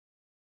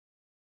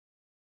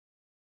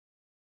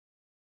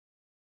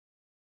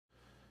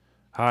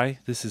Hi,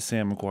 this is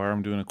Sam McGuire.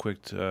 I'm doing a quick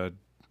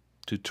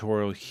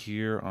tutorial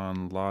here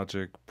on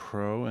Logic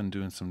Pro and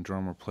doing some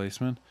drum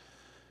replacement.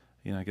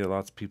 I get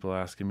lots of people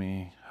asking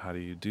me, how do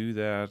you do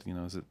that?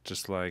 Is it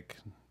just like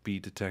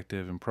Beat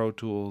Detective and Pro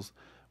Tools?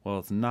 Well,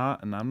 it's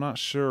not, and I'm not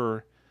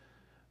sure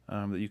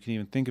that you can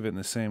even think of it in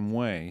the same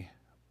way,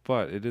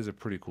 but it is a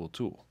pretty cool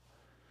tool.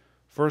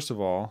 First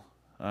of all,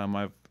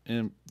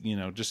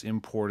 just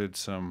imported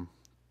some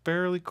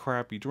fairly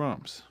crappy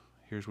drums.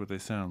 Here's what they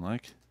sound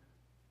like.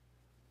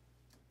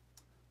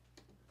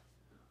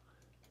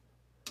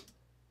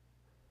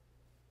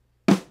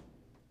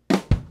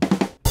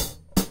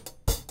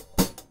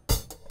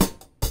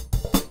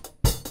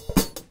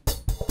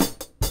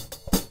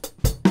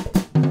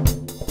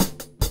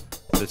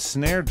 The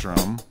snare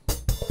drum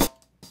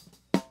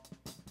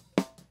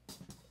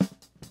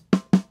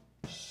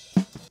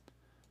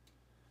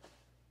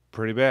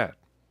pretty bad.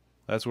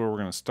 That's where we're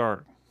going to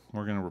start.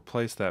 We're going to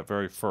replace that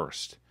very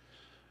first.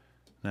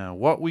 Now,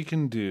 what we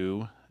can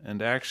do,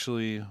 and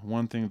actually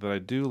one thing that I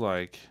do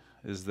like,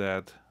 is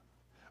that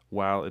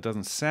while it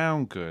doesn't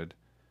sound good,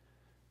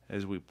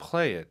 as we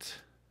play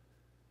it,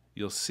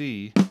 you'll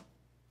see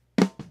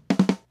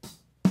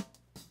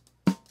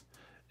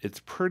it's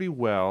pretty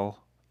well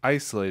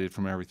isolated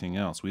from everything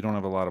else. We don't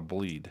have a lot of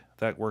bleed.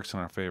 That works in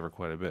our favor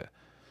quite a bit.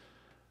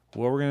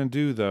 What we're going to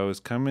do, though, is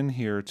come in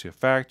here to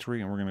Factory,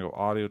 and we're going to go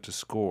Audio to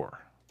Score.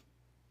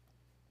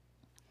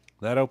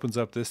 That opens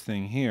up this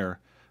thing here.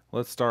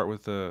 Let's start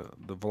with the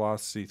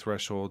velocity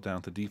threshold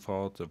down to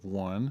default of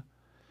 1.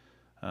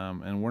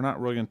 And we're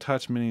not really going to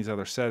touch many of these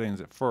other settings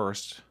at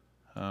first.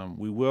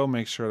 We will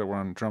make sure that we're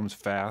on drums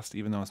fast,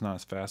 even though it's not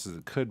as fast as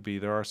it could be.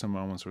 There are some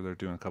moments where they're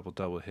doing a couple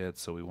double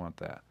hits, so we want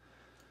that.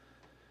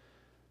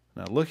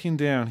 Now, looking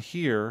down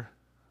here,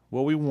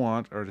 what we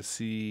want are to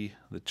see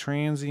the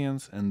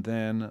transients and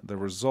then the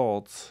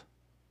results.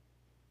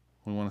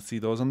 We want to see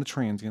those on the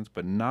transients,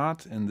 but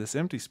not in this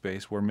empty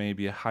space where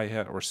maybe a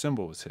hi-hat or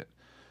cymbal was hit.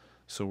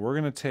 So we're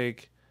going to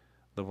take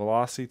the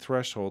velocity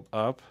threshold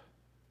up,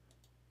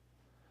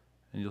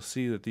 and you'll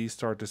see that these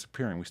start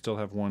disappearing. We still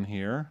have one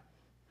here.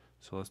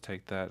 So let's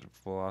take that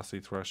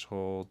velocity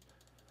threshold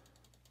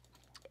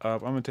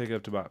up. I'm going to take it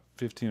up to about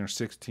 15 or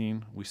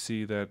 16. We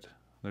see that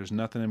there's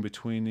nothing in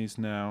between these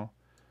now.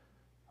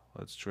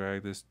 Let's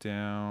drag this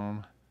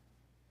down.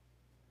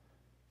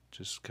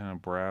 Just kind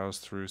of browse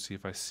through, see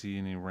if I see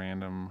any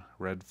random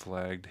red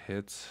flagged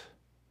hits.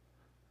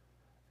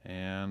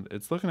 And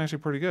it's looking actually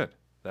pretty good.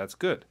 That's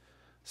good.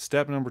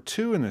 Step number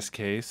 2 in this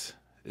case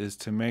is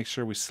to make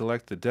sure we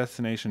select the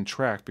destination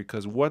track,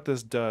 because what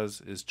this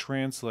does is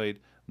translate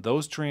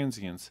those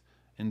transients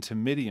into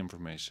MIDI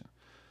information.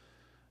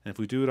 And if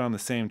we do it on the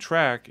same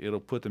track, it'll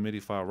put the MIDI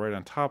file right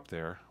on top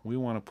there. We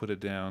want to put it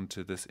down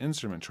to this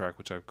instrument track,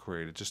 which I've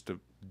created, just a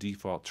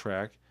default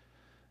track.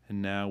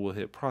 And now we'll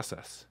hit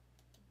process.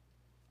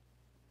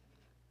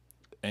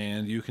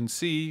 And you can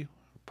see,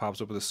 it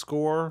pops up with a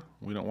score.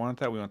 We don't want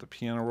that. We want the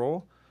piano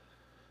roll.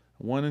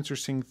 One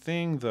interesting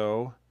thing,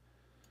 though,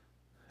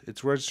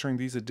 it's registering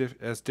these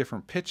as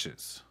different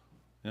pitches.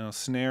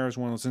 Snare is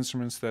one of those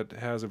instruments that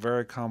has a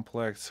very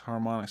complex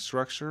harmonic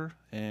structure,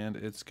 and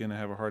it's going to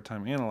have a hard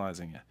time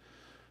analyzing it.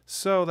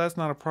 So that's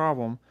not a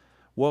problem.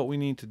 What we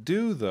need to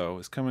do, though,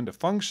 is come into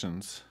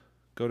Functions,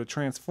 go to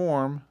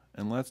Transform,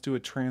 and let's do a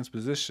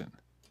transposition.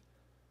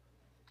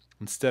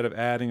 Instead of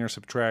adding or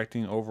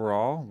subtracting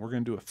overall, we're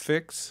going to do a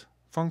fix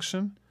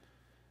function,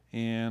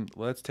 and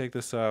let's take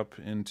this up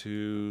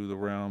into the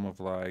realm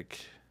of like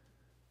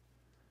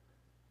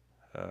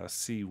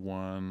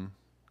C1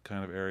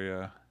 kind of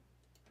area.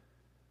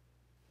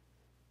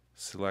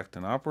 Select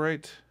and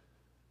operate,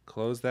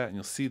 close that, and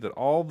you'll see that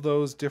all of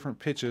those different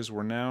pitches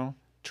were now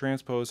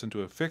transposed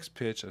into a fixed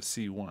pitch of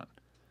C1.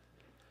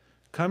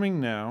 Coming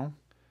now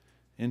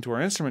into our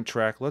instrument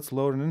track, let's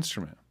load an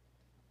instrument.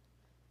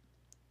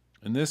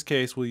 In this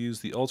case, we'll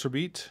use the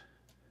Ultrabeat.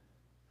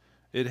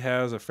 It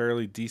has a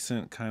fairly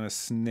decent kind of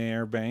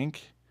snare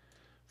bank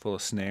full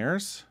of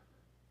snares.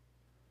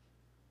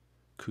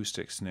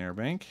 Acoustic snare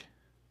bank.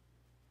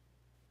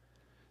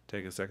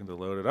 Take a second to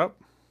load it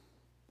up.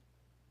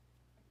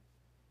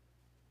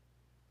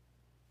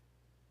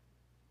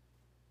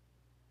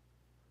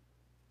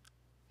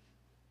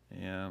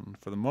 And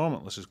for the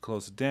moment, let's just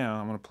close it down.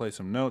 I'm going to play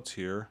some notes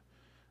here.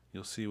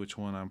 You'll see which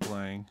one I'm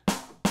playing.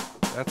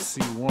 That's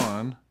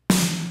C1,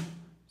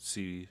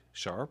 C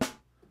sharp,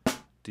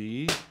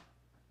 D,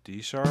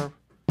 D sharp,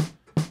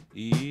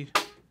 E,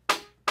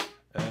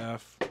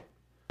 F,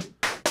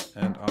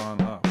 and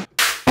on up.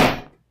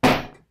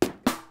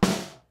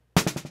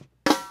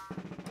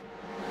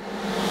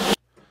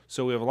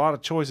 So we have a lot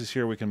of choices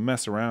here we can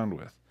mess around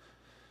with.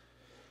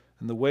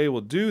 And the way we'll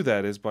do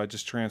that is by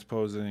just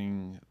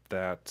transposing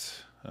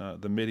that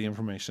the MIDI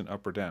information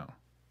up or down.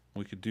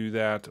 We could do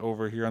that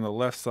over here on the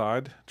left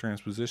side,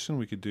 transposition.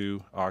 We could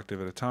do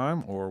octave at a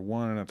time or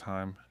one at a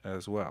time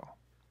as well.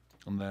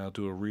 And that'll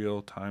do a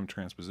real-time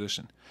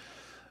transposition.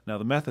 Now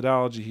the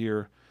methodology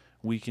here,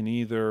 we can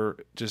either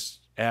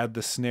just add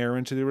the snare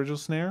into the original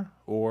snare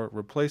or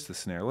replace the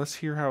snare. Let's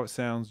hear how it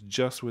sounds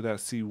just with that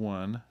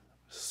C1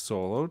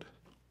 soloed.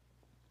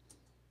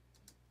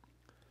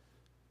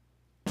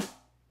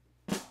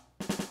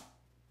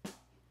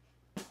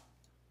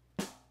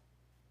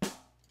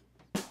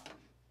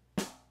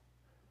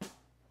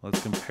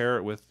 Let's compare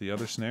it with the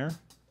other snare.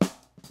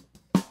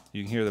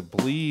 You can hear the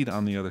bleed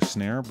on the other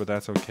snare, but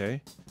that's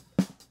okay.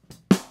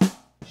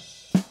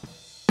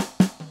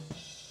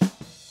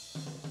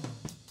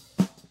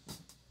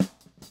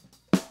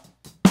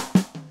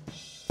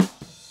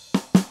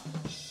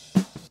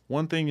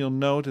 One thing you'll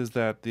note is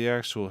that the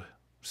actual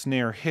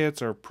snare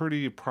hits are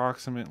pretty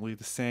approximately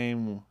the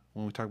same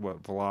when we talk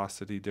about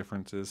velocity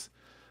differences.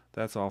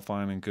 That's all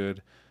fine and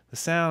good. The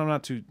sound I'm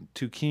not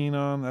too keen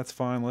on. That's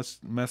fine. Let's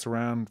mess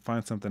around and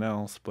find something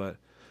else. But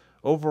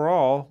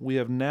overall, we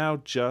have now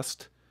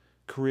just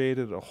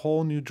created a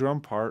whole new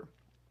drum part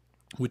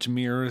which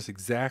mirrors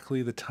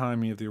exactly the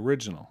timing of the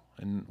original.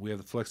 And we have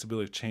the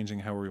flexibility of changing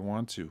however we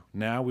want to.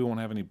 Now we won't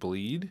have any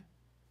bleed.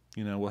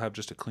 We'll have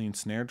just a clean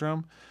snare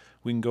drum.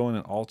 We can go in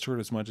and alter it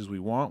as much as we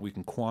want. We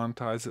can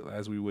quantize it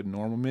as we would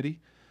normal MIDI.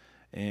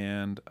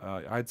 And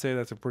I'd say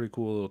that's a pretty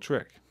cool little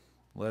trick.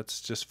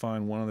 Let's just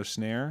find one other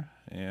snare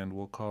and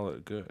we'll call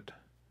it good.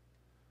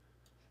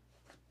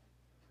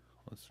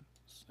 Let's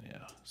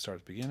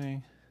start at the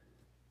beginning.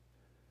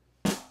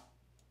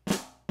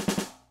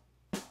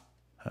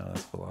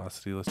 That's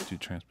velocity. Let's do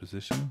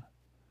transposition.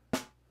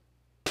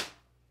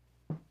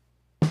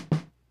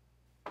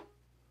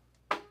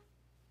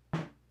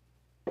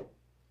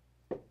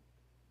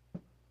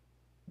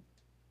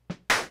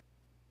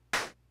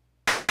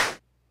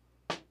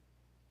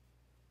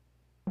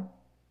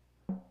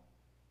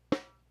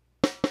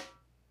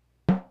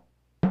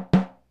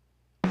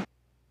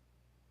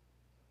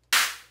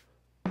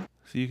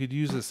 So you could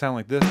use a sound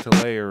like this to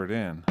layer it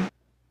in. And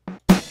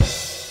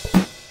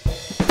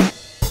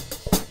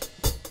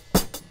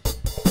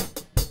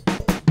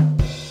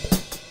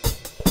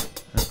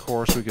of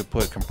course we could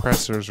put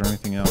compressors or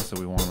anything else that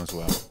we want as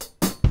well.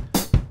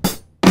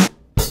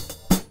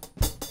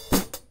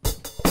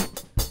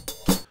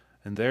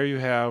 And there you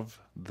have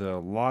the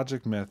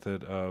Logic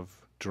method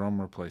of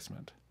drum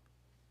replacement.